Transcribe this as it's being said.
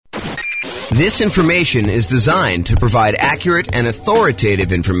This information is designed to provide accurate and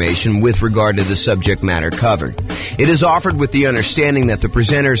authoritative information with regard to the subject matter covered. It is offered with the understanding that the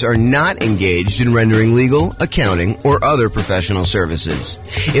presenters are not engaged in rendering legal, accounting, or other professional services.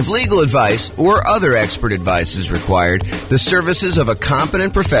 If legal advice or other expert advice is required, the services of a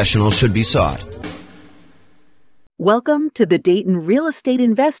competent professional should be sought. Welcome to the Dayton Real Estate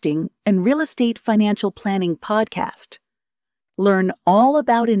Investing and Real Estate Financial Planning Podcast. Learn all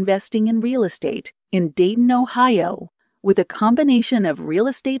about investing in real estate in Dayton, Ohio, with a combination of real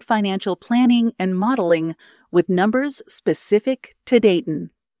estate financial planning and modeling with numbers specific to Dayton,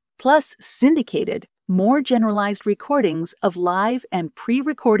 plus syndicated, more generalized recordings of live and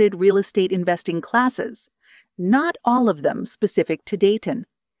pre-recorded real estate investing classes, not all of them specific to Dayton.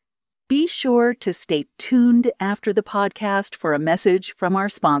 Be sure to stay tuned after the podcast for a message from our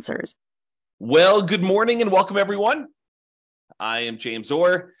sponsors. Well, good morning and welcome, everyone. I am James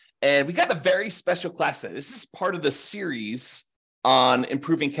Orr, and we got a very special class today. This is part of the series on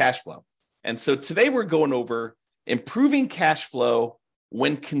improving cash flow. And so today we're going over improving cash flow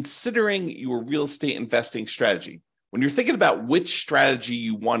when considering your real estate investing strategy. When you're thinking about which strategy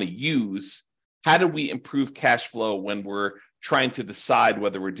you want to use, how do we improve cash flow when we're trying to decide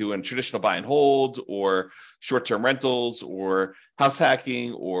whether we're doing traditional buy and hold or short-term rentals or house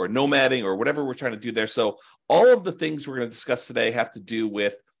hacking or nomading or whatever we're trying to do there. So all of the things we're going to discuss today have to do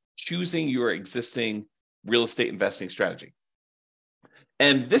with choosing your existing real estate investing strategy.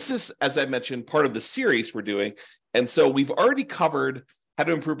 And this is, as I mentioned, part of the series we're doing. And so we've already covered how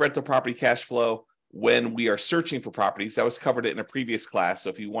to improve rental property cash flow when we are searching for properties. That was covered in a previous class. So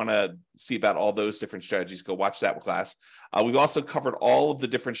if you want to see about all those different strategies, go watch that class. We've also covered all of the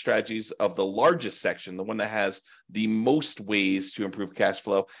different strategies of the largest section, the one that has the most ways to improve cash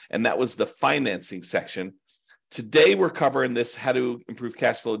flow. And that was the financing section. Today, we're covering this, how to improve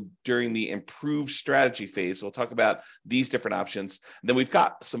cash flow during the improved strategy phase. So we'll talk about these different options. And then we've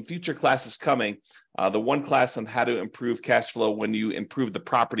got some future classes coming. The one class on how to improve cash flow when you improve the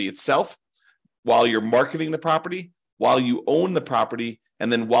property itself, while you're marketing the property, while you own the property,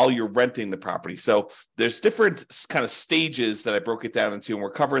 and then while you're renting the property. So there's different kind of stages that I broke it down into, and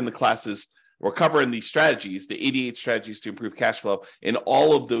we're covering the classes, we're covering the strategies, the 88 strategies to improve cash flow in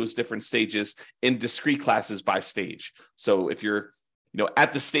all of those different stages in discrete classes by stage. So if you're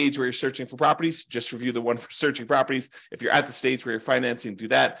at the stage where you're searching for properties, just review the one for searching properties. If you're at the stage where you're financing, do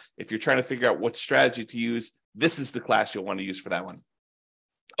that. If you're trying to figure out what strategy to use, this is the class you'll want to use for that one.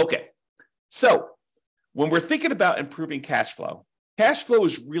 Okay. So when we're thinking about improving cash flow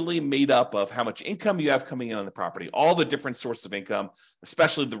is really made up of how much income you have coming in on the property, all the different sources of income,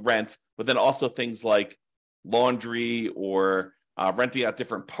 especially the rent, but then also things like laundry or renting out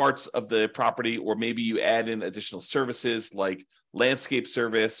different parts of the property, or maybe you add in additional services like landscape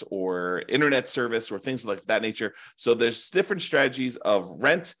service or internet service or things like that nature. So there's different strategies of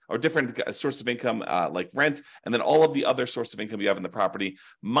rent or different sources of income like rent, and then all of the other sources of income you have in the property,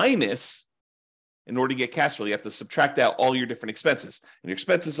 minus, in order to get cash flow, you have to subtract out all your different expenses. And your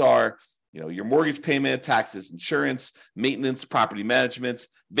expenses are, your mortgage payment, taxes, insurance, maintenance, property management,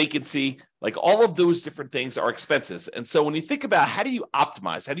 vacancy, like all of those different things are expenses. And so when you think about how do you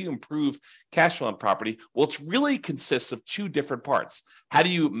optimize, how do you improve cash flow on property? Well, it really consists of two different parts. How do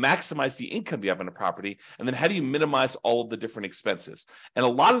you maximize the income you have on a property? And then how do you minimize all of the different expenses? And a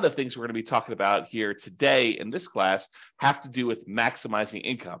lot of the things we're going to be talking about here today in this class have to do with maximizing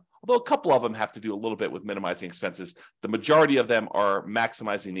income. Although a couple of them have to do a little bit with minimizing expenses, the majority of them are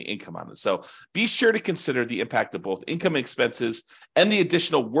maximizing the income on it. So be sure to consider the impact of both income and expenses and the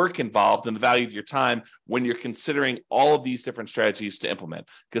additional work involved and the value of your time when you're considering all of these different strategies to implement.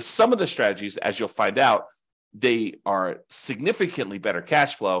 Because some of the strategies, as you'll find out, they are significantly better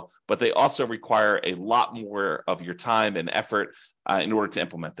cash flow, but they also require a lot more of your time and effort in order to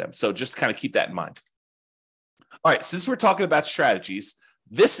implement them. So just kind of keep that in mind. All right, since we're talking about strategies,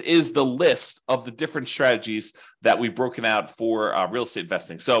 this is the list of the different strategies that we've broken out for real estate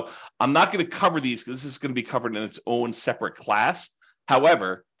investing. So I'm not going to cover these because this is going to be covered in its own separate class.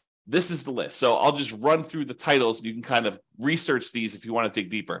 However, this is the list. So I'll just run through the titles and you can kind of research these if you want to dig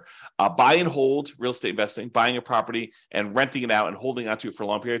deeper. Buy and hold, real estate investing, buying a property and renting it out and holding onto it for a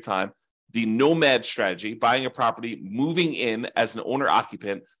long period of time. The nomad strategy, buying a property, moving in as an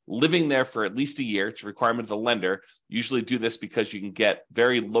owner-occupant, living there for at least a year. It's a requirement of the lender. Usually do this because you can get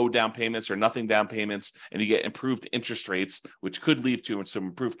very low down payments or nothing down payments, and you get improved interest rates, which could lead to some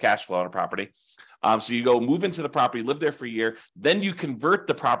improved cash flow on a property. So you go move into the property, live there for a year, then you convert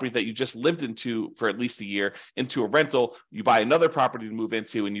the property that you just lived into for at least a year into a rental. You buy another property to move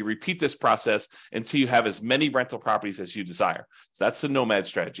into, and you repeat this process until you have as many rental properties as you desire. So that's the nomad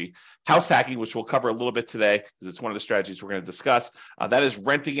strategy. House hacking, which we'll cover a little bit today, because it's one of the strategies we're going to discuss. That is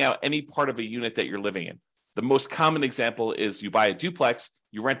renting out any part of a unit that you're living in. The most common example is you buy a duplex,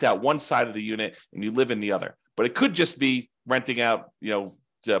 you rent out one side of the unit, and you live in the other. But it could just be renting out,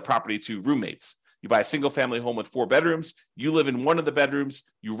 the property to roommates. You buy a single family home with 4 bedrooms, you live in one of the bedrooms,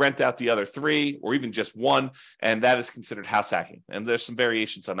 you rent out the other 3 or even just one, and that is considered house hacking. And there's some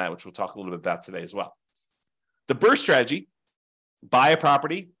variations on that, which we'll talk a little bit about today as well. The BRRRR strategy: buy a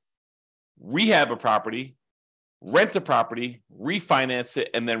property, rehab a property, rent a property, refinance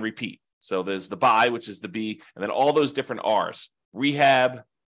it, and then repeat. So there's the buy, which is the B, and then all those different R's: rehab,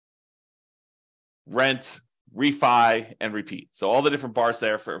 rent, refi, and repeat. So all the different bars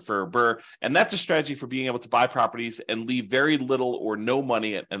there for BRRRR. And that's a strategy for being able to buy properties and leave very little or no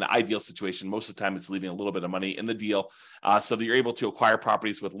money in the ideal situation. Most of the time, it's leaving a little bit of money in the deal so that you're able to acquire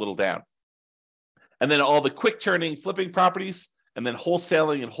properties with little down. And then all the quick turning, flipping properties, and then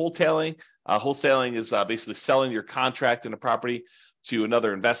wholesaling and wholetailing. Wholesaling is basically selling your contract in a property to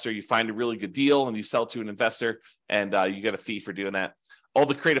another investor. You find a really good deal and you sell to an investor, and you get a fee for doing that. All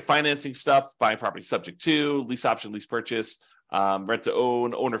the creative financing stuff: buying property subject to, lease option, lease purchase, rent to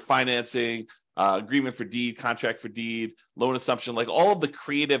own, owner financing, agreement for deed, contract for deed, loan assumption, like all of the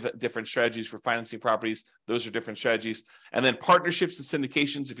creative different strategies for financing properties. Those are different strategies. And then partnerships and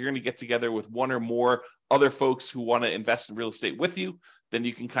syndications: if you're going to get together with one or more other folks who want to invest in real estate with you, then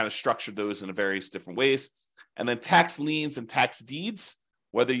you can kind of structure those in various different ways. And then tax liens and tax deeds: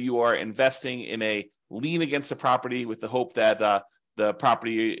 whether you are investing in a lien against a property with the hope that the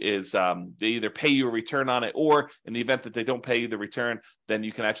property is, they either pay you a return on it, or in the event that they don't pay you the return, then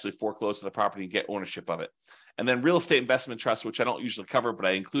you can actually foreclose on the property and get ownership of it. And then real estate investment trust, which I don't usually cover, but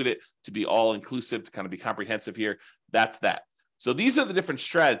I include it to be all inclusive, to kind of be comprehensive here. That's that. So these are the different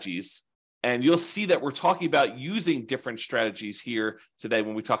strategies. And you'll see that we're talking about using different strategies here today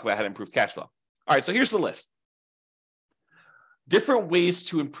when we talk about how to improve cash flow. All right, so here's the list. Different ways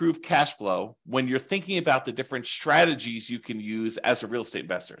to improve cash flow when you're thinking about the different strategies you can use as a real estate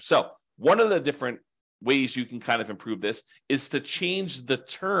investor. So one of the different ways you can kind of improve this is to change the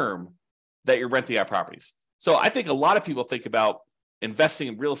term that you're renting out properties. So I think a lot of people think about investing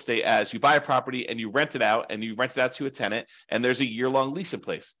in real estate as you buy a property and you rent it out, and you rent it out to a tenant, and there's a year-long lease in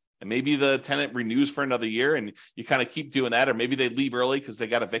place. And maybe the tenant renews for another year, and you kind of keep doing that, or maybe they leave early because they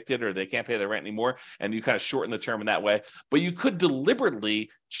got evicted or they can't pay their rent anymore, and you kind of shorten the term in that way. But you could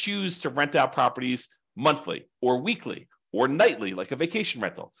deliberately choose to rent out properties monthly or weekly or nightly, like a vacation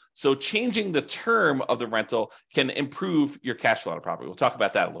rental. So changing the term of the rental can improve your cash flow on a property. We'll talk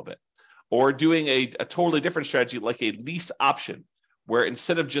about that a little bit. Or doing a totally different strategy, like a lease option, where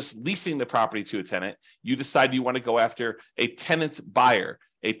instead of just leasing the property to a tenant, you decide you want to go after a tenant buyer,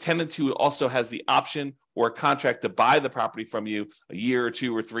 a tenant who also has the option or a contract to buy the property from you a year or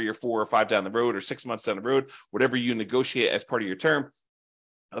 2 or 3 or 4 or 5 down the road, or 6 months down the road, whatever you negotiate as part of your term.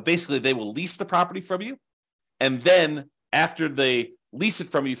 Basically, they will lease the property from you, and then after they lease it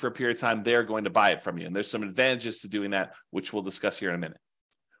from you for a period of time, they're going to buy it from you. And there's some advantages to doing that, which we'll discuss here in a minute.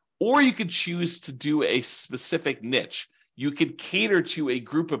 Or you could choose to do a specific niche. You could cater to a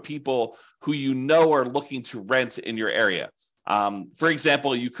group of people who you know are looking to rent in your area. For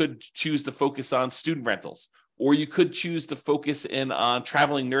example, you could choose to focus on student rentals, or you could choose to focus in on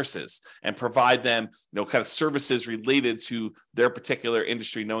traveling nurses and provide them, kind of services related to their particular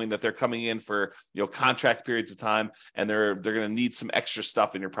industry, knowing that they're coming in for, contract periods of time, and they're going to need some extra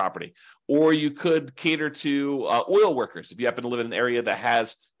stuff in your property. Or you could cater to oil workers if you happen to live in an area that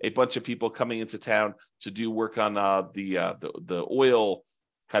has a bunch of people coming into town to do work on the oil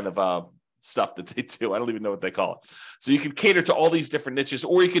kind of stuff that they do. I don't even know what they call it. So you can cater to all these different niches,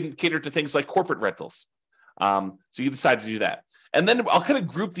 or you can cater to things like corporate rentals. So you decide to do that. And then I'll kind of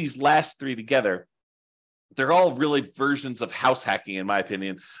group these last 3 together. They're all really versions of house hacking, in my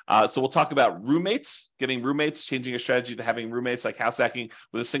opinion. So we'll talk about roommates, getting roommates, changing a strategy to having roommates, like house hacking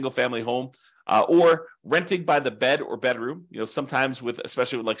with a single family home, or renting by the bed or bedroom. Sometimes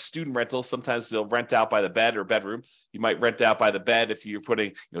especially with like student rentals, sometimes they'll rent out by the bed or bedroom. You might rent out by the bed if you're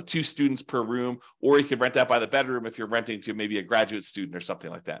putting 2 students per room, or you could rent out by the bedroom if you're renting to maybe a graduate student or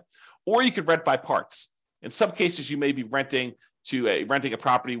something like that. Or you could rent by parts. In some cases, you may be renting, to renting a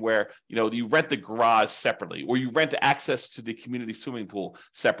property where, you rent the garage separately, or you rent access to the community swimming pool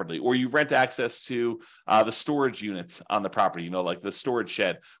separately, or you rent access to the storage units on the property, like the storage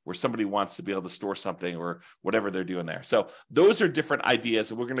shed where somebody wants to be able to store something or whatever they're doing there. So those are different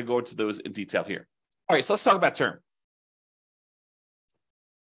ideas, and we're going to go into those in detail here. All right, so let's talk about term.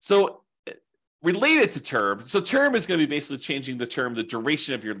 So related to term, so term is going to be basically changing the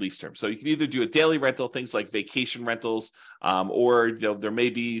duration of your lease term. So you can either do a daily rental, things like vacation rentals, or there may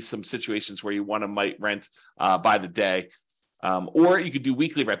be some situations where you might rent by the day, or you could do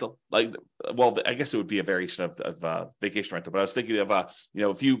weekly rental. I guess it would be a variation of vacation rental. But I was thinking of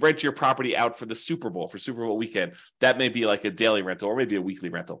if you rent your property out for the Super Bowl weekend, that may be like a daily rental or maybe a weekly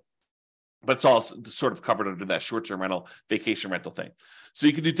rental. But it's all sort of covered under that short-term rental, vacation rental thing. So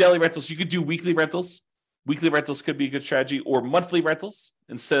you can do daily rentals. You could do weekly rentals. Weekly rentals could be a good strategy, or monthly rentals.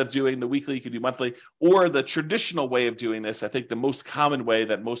 Instead of doing the weekly, you could do monthly. Or the traditional way of doing this, I think the most common way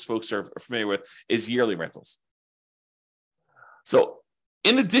that most folks are familiar with, is yearly rentals. So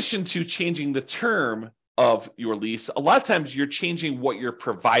in addition to changing the term of your lease, a lot of times you're changing what you're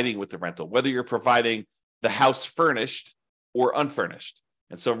providing with the rental, whether you're providing the house furnished or unfurnished.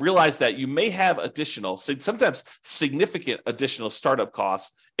 And so realize that you may have sometimes significant additional startup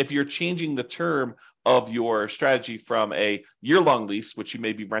costs if you're changing the term of your strategy from a year-long lease, which you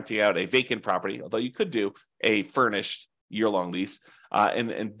may be renting out a vacant property, although you could do a furnished year-long lease,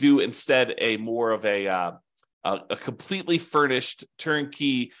 and do instead a more of a completely furnished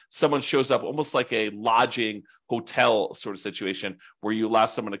turnkey. Someone shows up almost like a lodging hotel sort of situation where you allow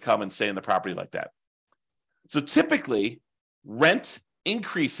someone to come and stay in the property like that. So typically, rent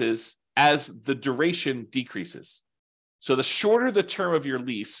increases as the duration decreases. So the shorter the term of your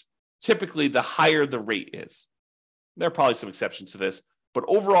lease, typically the higher the rate is. There are probably some exceptions to this, but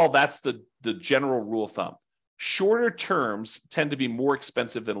overall, that's the general rule of thumb. Shorter terms tend to be more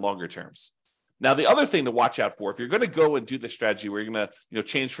expensive than longer terms. Now, the other thing to watch out for, if you're going to go and do this strategy where you're going to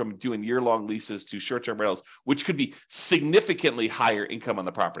change from doing year-long leases to short-term rentals, which could be significantly higher income on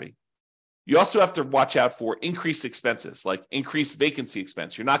the property, you also have to watch out for increased expenses, like increased vacancy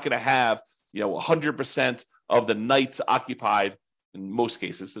expense. You're not going to have 100% of the nights occupied in most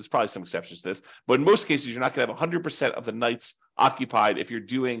cases. There's probably some exceptions to this, but in most cases, you're not going to have 100% of the nights occupied if you're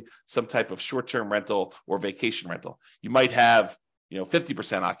doing some type of short-term rental or vacation rental. You might have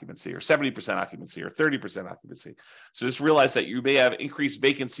 50% occupancy or 70% occupancy or 30% occupancy. So just realize that you may have increased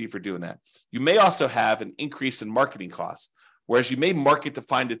vacancy for doing that. You may also have an increase in marketing costs. Whereas you may market to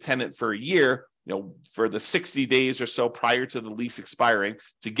find a tenant for a year, for the 60 days or so prior to the lease expiring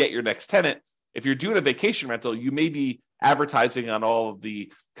to get your next tenant. If you're doing a vacation rental, you may be advertising on all of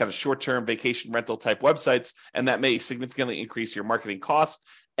the kind of short-term vacation rental type websites, and that may significantly increase your marketing costs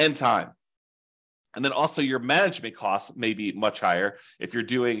and time. And then also your management costs may be much higher. If you're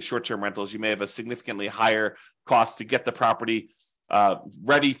doing short-term rentals, you may have a significantly higher cost to get the property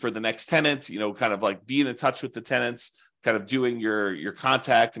ready for the next tenant, kind of like being in touch with the tenants, kind of doing your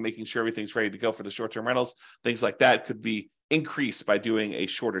contact and making sure everything's ready to go for the short-term rentals. Things like that could be increased by doing a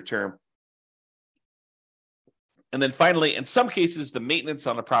shorter term. And then finally, in some cases, the maintenance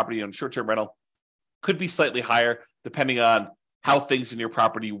on a property on short-term rental could be slightly higher depending on how things in your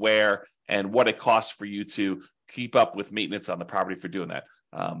property wear and what it costs for you to keep up with maintenance on the property for doing that.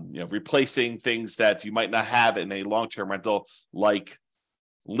 Replacing things that you might not have in a long-term rental, like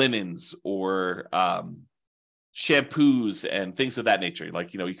linens or shampoos and things of that nature.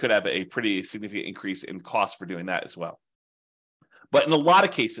 Like, you could have a pretty significant increase in cost for doing that as well. But in a lot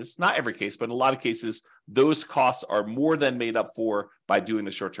of cases, not every case, but in a lot of cases, those costs are more than made up for by doing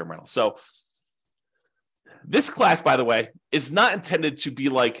the short-term rental. So this class, by the way, is not intended to be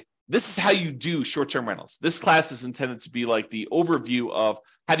like, this is how you do short-term rentals. This class is intended to be like the overview of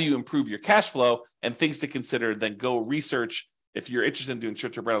how do you improve your cash flow and things to consider, then go research. If you're interested in doing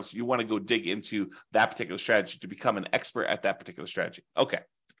short-term rentals, you want to go dig into that particular strategy to become an expert at that particular strategy. Okay. All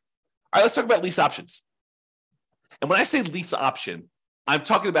right, let's talk about lease options. And when I say lease option, I'm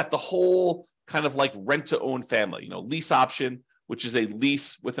talking about the whole kind of like rent-to-own family. Lease option, which is a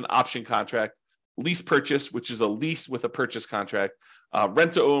lease with an option contract. Lease purchase, which is a lease with a purchase contract.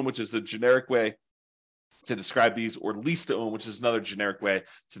 Rent-to-own, which is a generic way to describe these, or lease to own, which is another generic way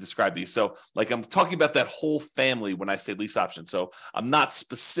to describe these. So like I'm talking about that whole family when I say lease option. So I'm not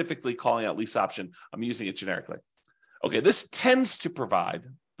specifically calling out lease option. I'm using it generically. Okay, this tends to provide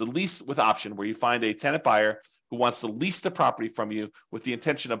the lease with option where you find a tenant buyer who wants to lease the property from you with the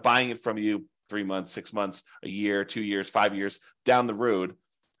intention of buying it from you 3 months, 6 months, a year, 2 years, 5 years down the road.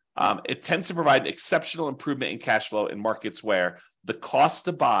 It tends to provide exceptional improvement in cash flow in markets where the cost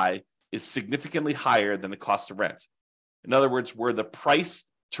to buy is significantly higher than the cost to rent. In other words, where the price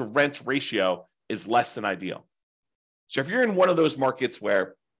to rent ratio is less than ideal. So if you're in one of those markets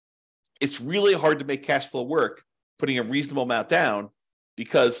where it's really hard to make cash flow work, putting a reasonable amount down,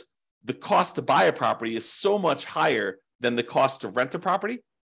 because the cost to buy a property is so much higher than the cost to rent a property,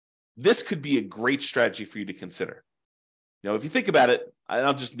 this could be a great strategy for you to consider. If you think about it, and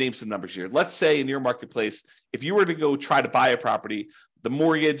I'll just name some numbers here. Let's say in your marketplace, if you were to go try to buy a property, the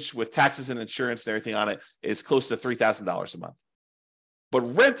mortgage with taxes and insurance and everything on it is close to $3,000 a month. But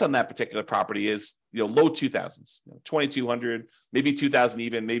rent on that particular property is, low 2000s, 2,200, maybe 2,000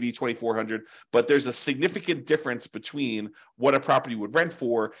 even, maybe 2,400. But there's a significant difference between what a property would rent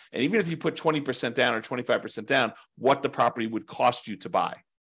for, and even if you put 20% down or 25% down, what the property would cost you to buy.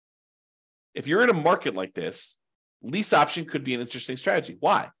 If you're in a market like this, lease option could be an interesting strategy.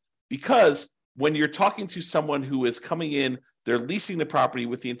 Why? Because when you're talking to someone who is coming in, they're leasing the property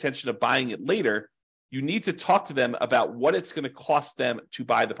with the intention of buying it later, you need to talk to them about what it's going to cost them to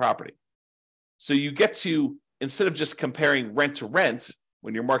buy the property. So you get to, instead of just comparing rent to rent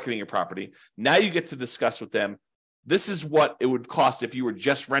when you're marketing your property, now you get to discuss with them, this is what it would cost if you were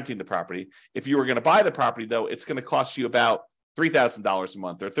just renting the property. If you were going to buy the property, though, it's going to cost you about $3,000 a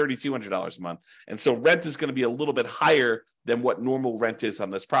month or $3,200 a month. And so rent is going to be a little bit higher than what normal rent is on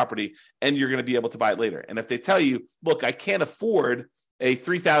this property, and you're going to be able to buy it later. And if they tell you, look, I can't afford a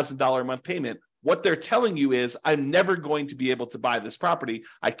 $3,000 a month payment, what they're telling you is, I'm never going to be able to buy this property.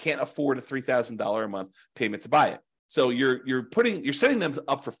 I can't afford a $3,000 a month payment to buy it. So you're setting them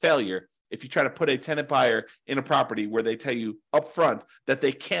up for failure if you try to put a tenant buyer in a property where they tell you up front that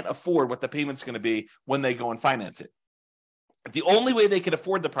they can't afford what the payment's going to be when they go and finance it. If the only way they can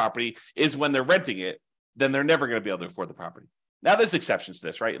afford the property is when they're renting it, then they're never going to be able to afford the property. Now, there's exceptions to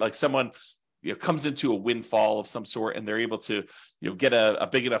this, right? Like someone comes into a windfall of some sort and they're able to get a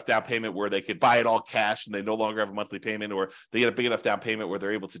big enough down payment where they could buy it all cash and they no longer have a monthly payment, or they get a big enough down payment where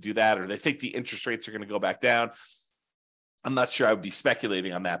they're able to do that, or they think the interest rates are going to go back down. I'm not sure I would be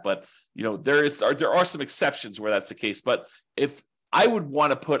speculating on that, but there are some exceptions where that's the case. But if I would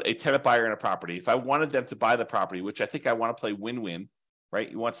want to put a tenant buyer in a property, if I wanted them to buy the property, which I think I want to play win-win, right?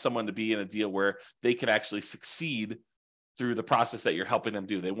 You want someone to be in a deal where they can actually succeed through the process that you're helping them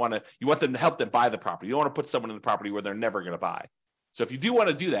do. You want them to help them buy the property. You don't want to put someone in the property where they're never going to buy. So if you do want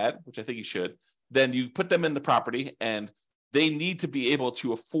to do that, which I think you should, then you put them in the property and they need to be able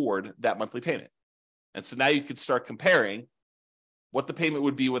to afford that monthly payment. And so now you can start comparing what the payment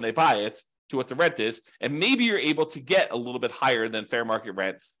would be when they buy it to what the rent is, and maybe you're able to get a little bit higher than fair market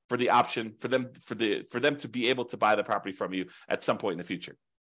rent for the option for them to be able to buy the property from you at some point in the future.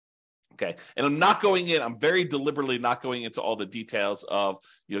 Okay, and I'm very deliberately not going into all the details of,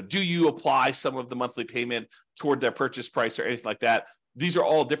 do you apply some of the monthly payment toward their purchase price or anything like that. These are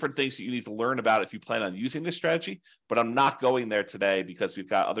all different things that you need to learn about if you plan on using this strategy, but I'm not going there today because we've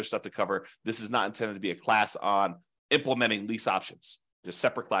got other stuff to cover. This is not intended to be a class on implementing lease options. There's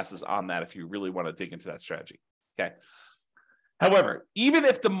separate classes on that if you really want to dig into that strategy. Okay. However, even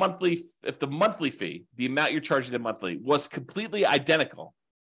if the monthly fee, the amount you're charging them monthly, was completely identical,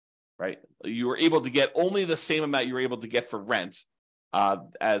 right? You were able to get only the same amount you were able to get for rent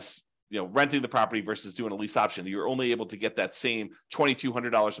as renting the property versus doing a lease option. You were only able to get that same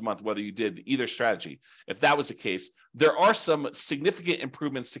 $2,200 a month, whether you did either strategy. If that was the case, there are some significant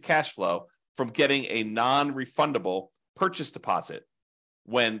improvements to cash flow from getting a non-refundable purchase deposit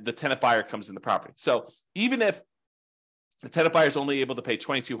when the tenant buyer comes in the property. So even if the tenant buyer is only able to pay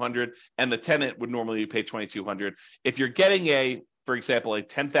 $2,200 and the tenant would normally pay $2,200, if you're getting for example, a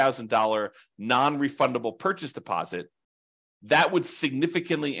 $10,000 non-refundable purchase deposit, that would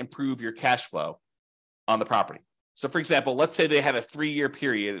significantly improve your cash flow on the property. So for example, let's say they had a 3-year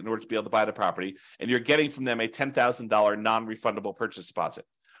period in order to be able to buy the property, and you're getting from them a $10,000 non-refundable purchase deposit.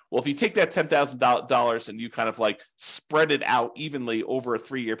 Well, if you take that $10,000 and you kind of like spread it out evenly over a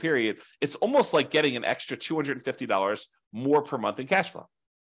 3-year period, it's almost like getting an extra $250 more per month in cash flow.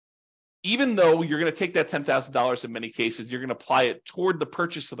 Even though you're going to take that $10,000 in many cases, you're going to apply it toward the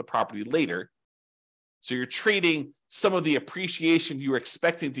purchase of the property later. So you're trading some of the appreciation you were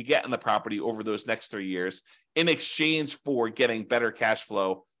expecting to get in the property over those next 3 years in exchange for getting better cash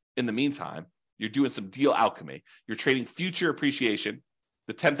flow in the meantime. You're doing some deal alchemy. You're trading future appreciation,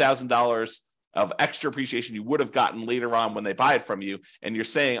 the $10,000 of extra appreciation you would have gotten later on when they buy it from you, and you're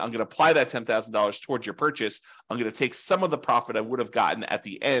saying, I'm going to apply that $10,000 towards your purchase. I'm going to take some of the profit I would have gotten at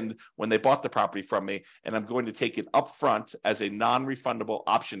the end when they bought the property from me, and I'm going to take it up front as a non-refundable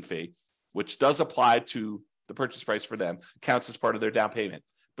option fee, which does apply to the purchase price for them, counts as part of their down payment.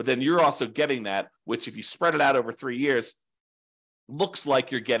 But then you're also getting that, which if you spread it out over 3 years, looks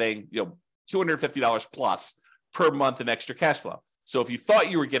like you're getting $250 plus per month in extra cash flow. So if you thought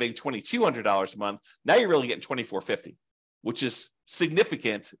you were getting $2,200 a month, now you're really getting $2,450, which is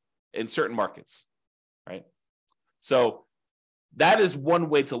significant in certain markets, right? So that is one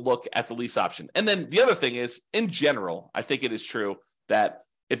way to look at the lease option. And then the other thing is, in general, I think it is true that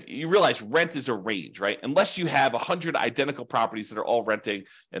if you realize rent is a range, right? Unless you have 100 identical properties that are all renting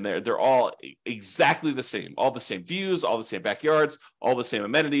and they're all exactly the same, all the same views, all the same backyards, all the same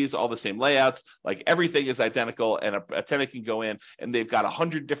amenities, all the same layouts, like everything is identical, and a tenant can go in and they've got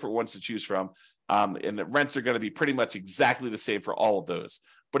 100 different ones to choose from. And the rents are going to be pretty much exactly the same for all of those.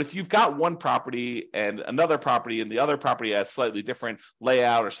 But if you've got one property and another property, and the other property has slightly different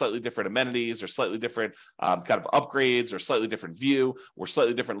layout or slightly different amenities or slightly different kind of upgrades or slightly different view or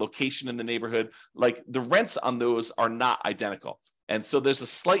slightly different location in the neighborhood, like the rents on those are not identical. And so there's a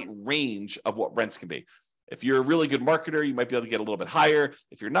slight range of what rents can be. If you're a really good marketer, you might be able to get a little bit higher.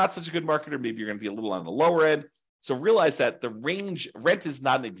 If you're not such a good marketer, maybe you're going to be a little on the lower end. So realize that the range, rent is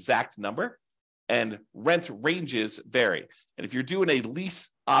not an exact number, and rent ranges vary. And if you're doing a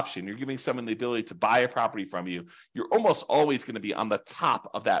lease option, you're giving someone the ability to buy a property from you, you're almost always going to be on the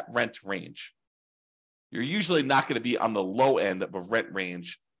top of that rent range. You're usually not going to be on the low end of a rent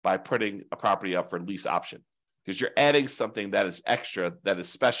range by putting a property up for lease option, because you're adding something that is extra, that is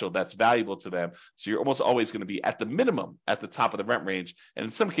special, that's valuable to them. So you're almost always going to be at the minimum at the top of the rent range. And in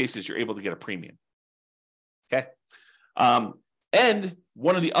some cases, you're able to get a premium. Okay. And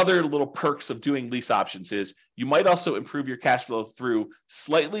one of the other little perks of doing lease options is you might also improve your cash flow through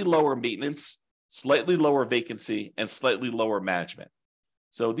slightly lower maintenance, slightly lower vacancy, and slightly lower management.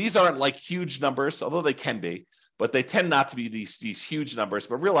 So these aren't like huge numbers, although they can be, but they tend not to be these huge numbers.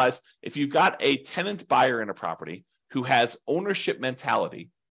 But realize if you've got a tenant buyer in a property who has ownership mentality,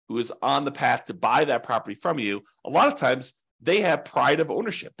 who is on the path to buy that property from you, a lot of times they have pride of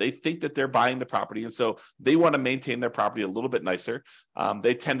ownership. They think that they're buying the property, and so they want to maintain their property a little bit nicer.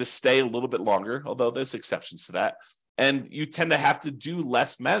 They tend to stay a little bit longer, although there's exceptions to that. And you tend to have to do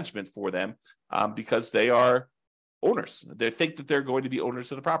less management for them because they are owners. They think that they're going to be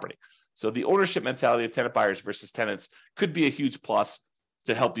owners of the property. So the ownership mentality of tenant buyers versus tenants could be a huge plus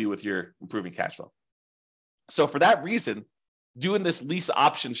to help you with your improving cash flow. So for that reason, doing this lease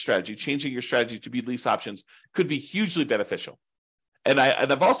option strategy, changing your strategy to be lease options, could be hugely beneficial. And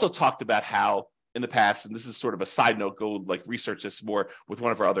I've also talked about how in the past, and this is sort of a side note, go like research this more with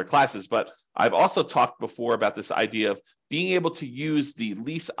one of our other classes, but I've also talked before about this idea of being able to use the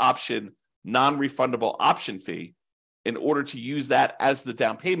lease option non-refundable option fee in order to use that as the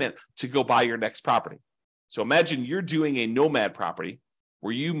down payment to go buy your next property. So imagine you're doing a nomad property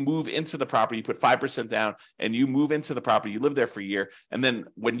where you move into the property, you put 5% down, and you move into the property, you live there for a year. And then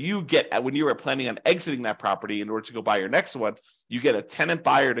when you are planning on exiting that property in order to go buy your next one, you get a tenant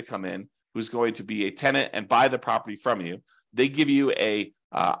buyer to come in who's going to be a tenant and buy the property from you. They give you a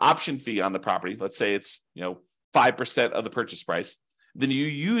option fee on the property. Let's say it's 5% of the purchase price. Then you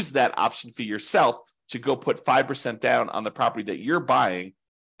use that option fee yourself to go put 5% down on the property that you're buying,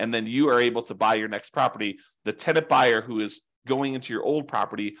 and then you are able to buy your next property. The tenant buyer who is going into your old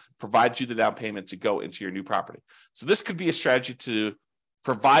property provides you the down payment to go into your new property. So this could be a strategy to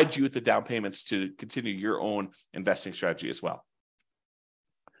provide you with the down payments to continue your own investing strategy as well.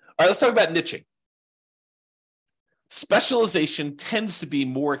 All right, let's talk about niching. Specialization tends to be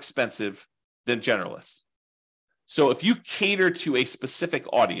more expensive than generalists. So if you cater to a specific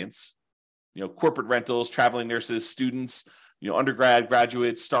audience, corporate rentals, traveling nurses, students, undergrad,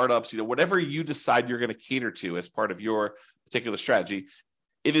 graduates, startups, whatever you decide you're going to cater to as part of your particular strategy,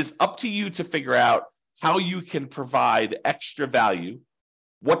 it is up to you to figure out how you can provide extra value,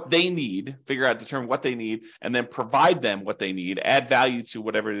 what they need, determine what they need, and then provide them what they need, add value to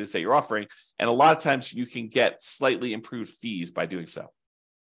whatever it is that you're offering. And a lot of times you can get slightly improved fees by doing so.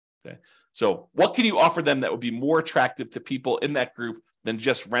 Okay. So what can you offer them that would be more attractive to people in that group than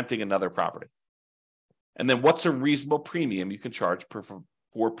just renting another property? And then what's a reasonable premium you can charge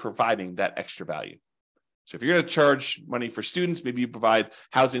for providing that extra value? So if you're going to charge money for students, maybe you provide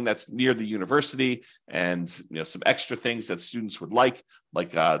housing that's near the university and some extra things that students would like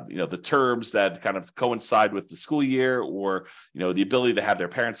the terms that kind of coincide with the school year, or the ability to have their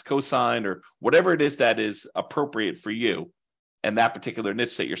parents co-sign, or whatever it is that is appropriate for you and that particular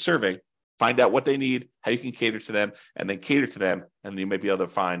niche that you're serving. Find out what they need, how you can cater to them, and then cater to them, and you may be able to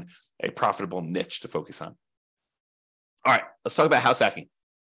find a profitable niche to focus on. All right, let's talk about house hacking.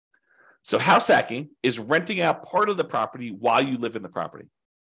 So house hacking is renting out part of the property while you live in the property.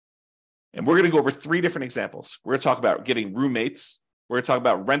 And we're going to go over 3 different examples. We're going to talk about getting roommates. We're going to talk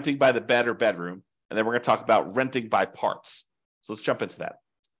about renting by the bed or bedroom. And then we're going to talk about renting by parts. So let's jump into that.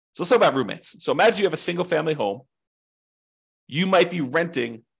 So let's talk about roommates. So imagine you have a single family home. You might be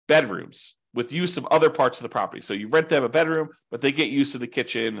renting bedrooms with use of other parts of the property. So you rent them a bedroom, but they get use of the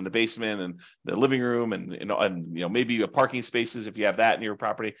kitchen and the basement and the living room and maybe a parking spaces if you have that in your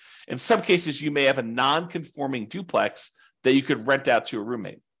property. In some cases, you may have a non-conforming duplex that you could rent out to a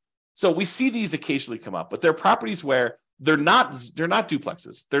roommate. So we see these occasionally come up, but they're properties where they're not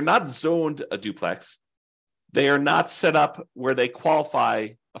duplexes. They're not zoned a duplex. They are not set up where they qualify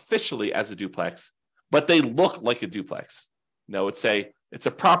officially as a duplex, but they look like a duplex. It's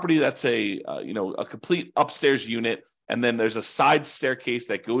a property that's a complete upstairs unit, and then there's a side staircase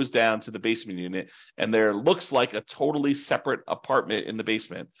that goes down to the basement unit, and there looks like a totally separate apartment in the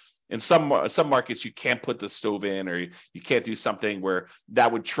basement. In some markets, you can't put the stove in, or you can't do something where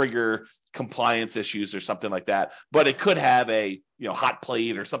that would trigger compliance issues or something like that. But it could have a hot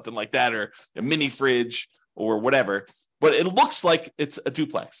plate or something like that, or a mini fridge or whatever. But it looks like it's a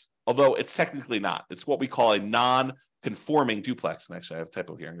duplex, although it's technically not. It's what we call a non-conforming duplex. And actually, I have a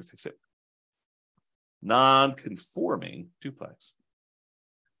typo here. I'm going to fix it. Non-conforming duplex.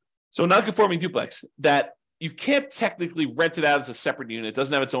 So non-conforming duplex that you can't technically rent it out as a separate unit. It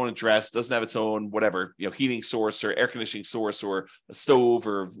doesn't have its own address, doesn't have its own whatever, heating source or air conditioning source or a stove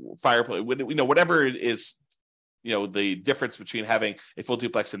or fireplace, whatever it is, the difference between having a full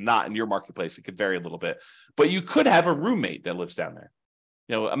duplex and not in your marketplace. It could vary a little bit, but you could have a roommate that lives down there.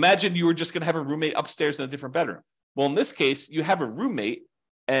 Imagine you were just going to have a roommate upstairs in a different bedroom. Well, in this case, you have a roommate,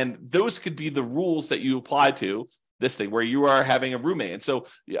 and those could be the rules that you apply to this thing where you are having a roommate. And so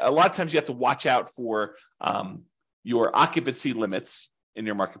a lot of times you have to watch out for your occupancy limits in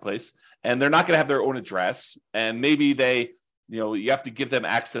your marketplace, and they're not going to have their own address. And maybe you have to give them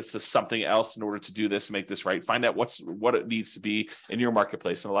access to something else in order to do this, make this right. Find out what it needs to be in your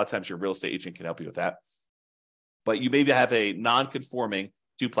marketplace. And a lot of times your real estate agent can help you with that. But you maybe have a non-conforming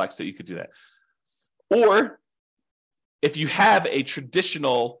duplex that you could do that. Or if you have a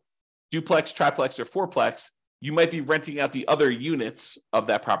traditional duplex, triplex, or fourplex, you might be renting out the other units of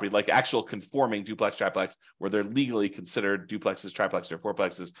that property, like actual conforming duplex, triplex, where they're legally considered duplexes, triplexes, or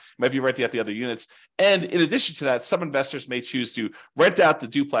fourplexes. You might be renting out the other units. And in addition to that, some investors may choose to rent out the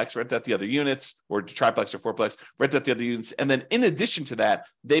duplex, rent out the other units, or triplex or fourplex, rent out the other units. And then in addition to that,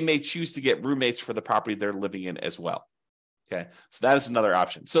 they may choose to get roommates for the property they're living in as well. Okay, so that is another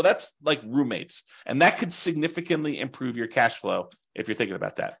option. So that's like roommates. And that could significantly improve your cash flow if you're thinking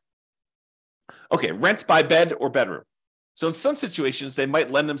about that. Okay, rent by bed or bedroom. So in some situations, they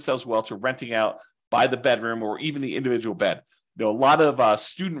might lend themselves well to renting out by the bedroom or even the individual bed. A lot of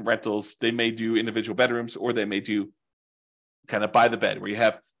student rentals, they may do individual bedrooms, or they may do kind of by the bed, where you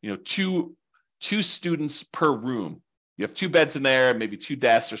have two students per room. You have two beds in there, maybe two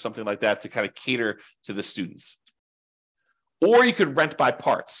desks or something like that to kind of cater to the students. Or you could rent by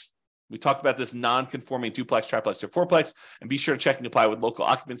parts. We talked about this non-conforming duplex, triplex, or fourplex, and be sure to check and apply with local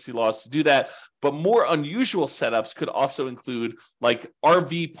occupancy laws to do that. But more unusual setups could also include like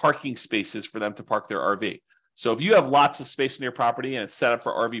RV parking spaces for them to park their RV. So if you have lots of space in your property and it's set up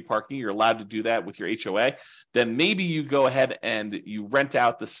for RV parking, you're allowed to do that with your HOA, then maybe you go ahead and you rent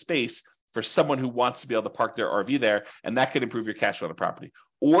out the space for someone who wants to be able to park their RV there, and that could improve your cash flow on the property.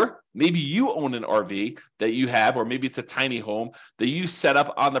 Or maybe you own an RV that you have, or maybe it's a tiny home that you set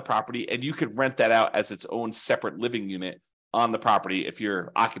up on the property, and you could rent that out as its own separate living unit on the property if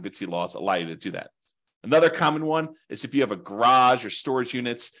your occupancy laws allow you to do that. Another common one is if you have a garage or storage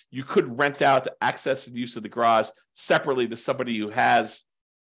units, you could rent out the access and use of the garage separately to somebody who has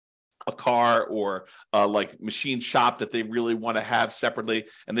a car or like machine shop that they really want to have separately,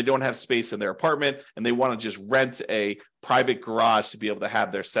 and they don't have space in their apartment, and they want to just rent a private garage to be able to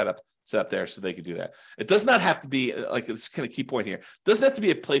have their setup there so they can do that. It does not have to be, like, it's kind of key point here, it doesn't have to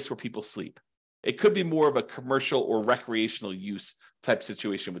be a place where people sleep. It could be more of a commercial or recreational use type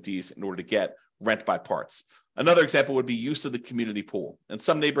situation with these in order to get rent by parts. Another example would be use of the community pool. In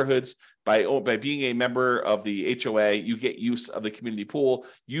some neighborhoods, by being a member of the HOA, you get use of the community pool.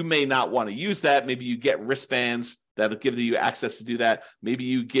 You may not want to use that. Maybe you get wristbands that'll give you access to do that. Maybe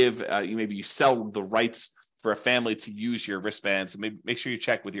you maybe you sell the rights for a family to use your wristbands. Maybe make sure you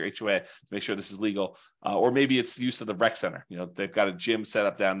check with your HOA to make sure this is legal. Or maybe it's use of the rec center. They've got a gym set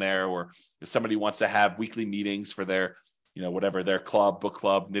up down there, or if somebody wants to have weekly meetings for their whatever, their club, book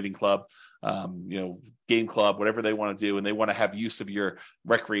club, knitting club, game club, whatever they want to do, and they want to have use of your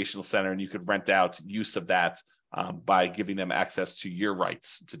recreational center, and you could rent out use of that by giving them access to your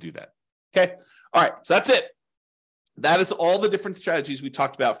rights to do that. Okay. All right. So that's it. That is all the different strategies we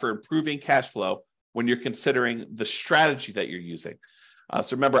talked about for improving cash flow when you're considering the strategy that you're using.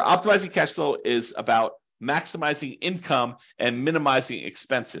 So remember, optimizing cash flow is about maximizing income and minimizing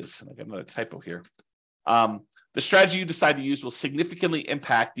expenses. I got another typo here. The strategy you decide to use will significantly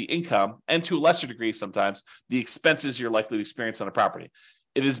impact the income and, to a lesser degree sometimes, the expenses you're likely to experience on a property.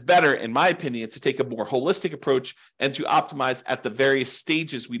 It is better, in my opinion, to take a more holistic approach and to optimize at the various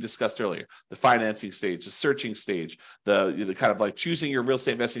stages we discussed earlier: the financing stage, the searching stage, the kind of like choosing your real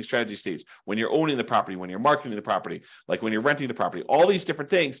estate investing strategy stage, when you're owning the property, when you're marketing the property, like when you're renting the property, all these different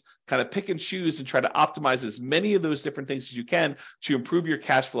things. Kind of pick and choose and try to optimize as many of those different things as you can to improve your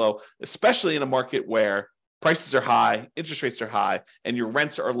cash flow, especially in a market where prices are high, interest rates are high, and your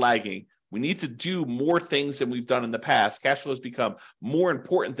rents are lagging. We need to do more things than we've done in the past. Cash flow has become more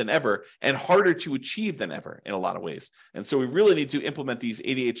important than ever and harder to achieve than ever in a lot of ways. And so we really need to implement these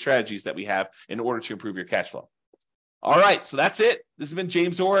 88 strategies that we have in order to improve your cash flow. All right, so that's it. This has been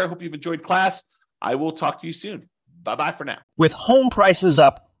James Orr. I hope you've enjoyed class. I will talk to you soon. Bye-bye for now. With home prices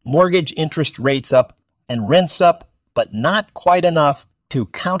up, mortgage interest rates up, and rents up, but not quite enough to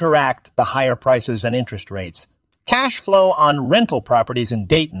counteract the higher prices and interest rates, cash flow on rental properties in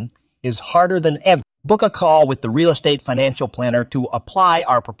Dayton is harder than ever. Book a call with the Real Estate Financial Planner to apply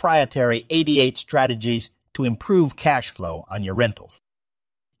our proprietary 88 strategies to improve cash flow on your rentals.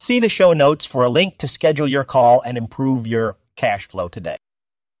 See the show notes for a link to schedule your call and improve your cash flow today.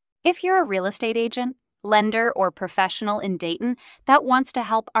 If you're a real estate agent, lender, or professional in Dayton that wants to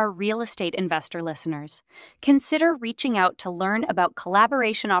help our real estate investor listeners, consider reaching out to learn about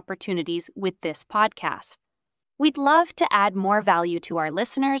collaboration opportunities with this podcast. We'd love to add more value to our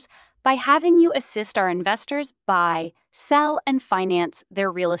listeners by having you assist our investors buy, sell, and finance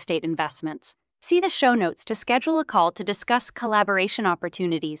their real estate investments. See the show notes to schedule a call to discuss collaboration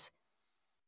opportunities.